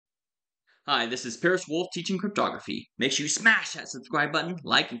Hi, this is Paris Wolf teaching cryptography. Make sure you smash that subscribe button,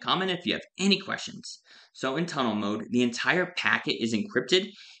 like, and comment if you have any questions. So in tunnel mode, the entire packet is encrypted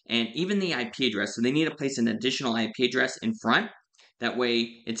and even the IP address. So they need to place an additional IP address in front. That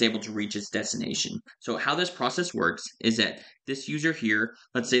way it's able to reach its destination. So how this process works is that this user here,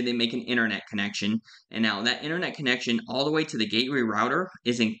 let's say they make an internet connection, and now that internet connection all the way to the gateway router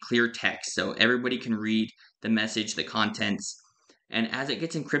is in clear text. So everybody can read the message, the contents, and as it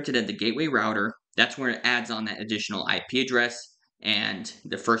gets encrypted at the gateway router, that's where it adds on that additional IP address, and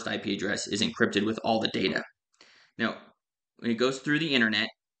the first IP address is encrypted with all the data. Now, when it goes through the internet,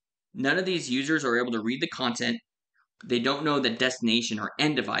 none of these users are able to read the content. They don't know the destination or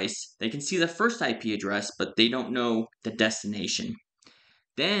end device. They can see the first IP address, but they don't know the destination.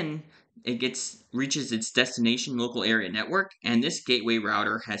 Then it reaches its destination local area network, and this gateway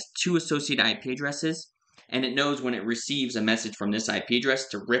router has two associated IP addresses, and it knows when it receives a message from this IP address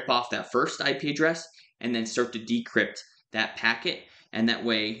to rip off that first IP address and then start to decrypt that packet, and that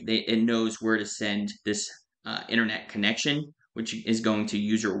way it knows where to send this internet connection, which is going to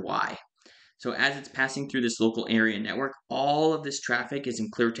user Y. So as it's passing through this local area network, all of this traffic is in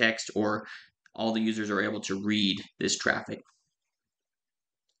clear text, or all the users are able to read this traffic.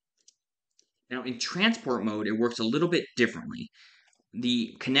 Now in transport mode, it works a little bit differently.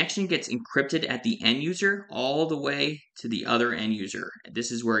 The connection gets encrypted at the end user all the way to the other end user.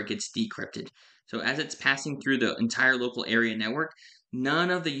 This is where it gets decrypted. So as it's passing through the entire local area network,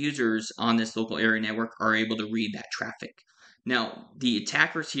 none of the users on this local area network are able to read that traffic. Now, the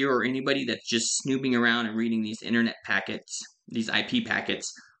attackers here, or anybody that's just snooping around and reading these internet packets, these IP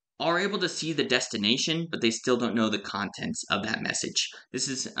packets, are able to see the destination, but they still don't know the contents of that message. This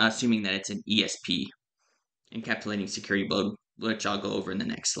is assuming that it's an ESP, encapsulating security mode, which I'll go over in the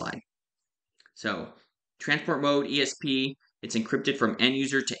next slide. So, transport mode, ESP, it's encrypted from end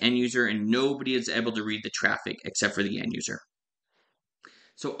user to end user, and nobody is able to read the traffic except for the end user.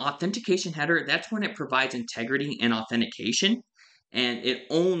 So, authentication header, that's when it provides integrity and authentication, and it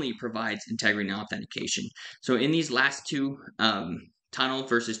only provides integrity and authentication. So, in these last two, tunnel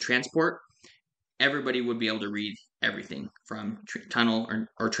versus transport, everybody would be able to read everything from tunnel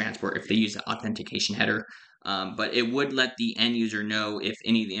or transport if they use the authentication header. But it would let the end user know if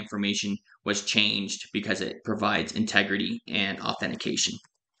any of the information was changed because it provides integrity and authentication.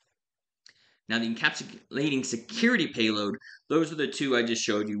 Now, the encapsulating security payload, those are the two I just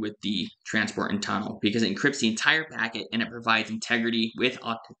showed you with the transport and tunnel, because it encrypts the entire packet and it provides integrity with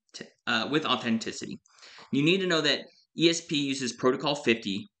authenticity. You need to know that ESP uses protocol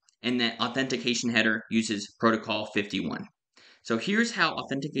 50 and that authentication header uses protocol 51. So here's how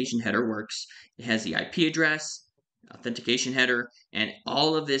authentication header works. It has the IP address, authentication header, and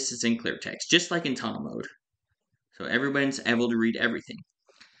all of this is in clear text, just like in tunnel mode. So everyone's able to read everything.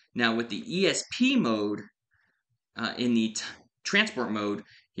 Now with the ESP mode, in the transport mode,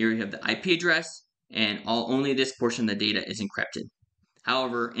 here you have the IP address, and only this portion of the data is encrypted.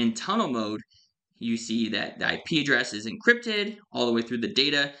 However, in tunnel mode, you see that the IP address is encrypted all the way through the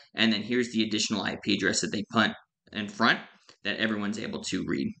data, and then here's the additional IP address that they put in front that everyone's able to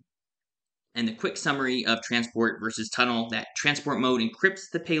read. And the quick summary of transport versus tunnel, that transport mode encrypts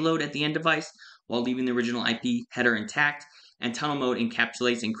the payload at the end device while leaving the original IP header intact, and tunnel mode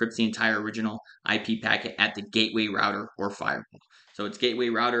encapsulates and encrypts the entire original IP packet at the gateway router or firewall. So it's gateway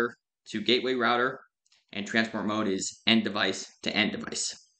router to gateway router, and transport mode is end device to end device.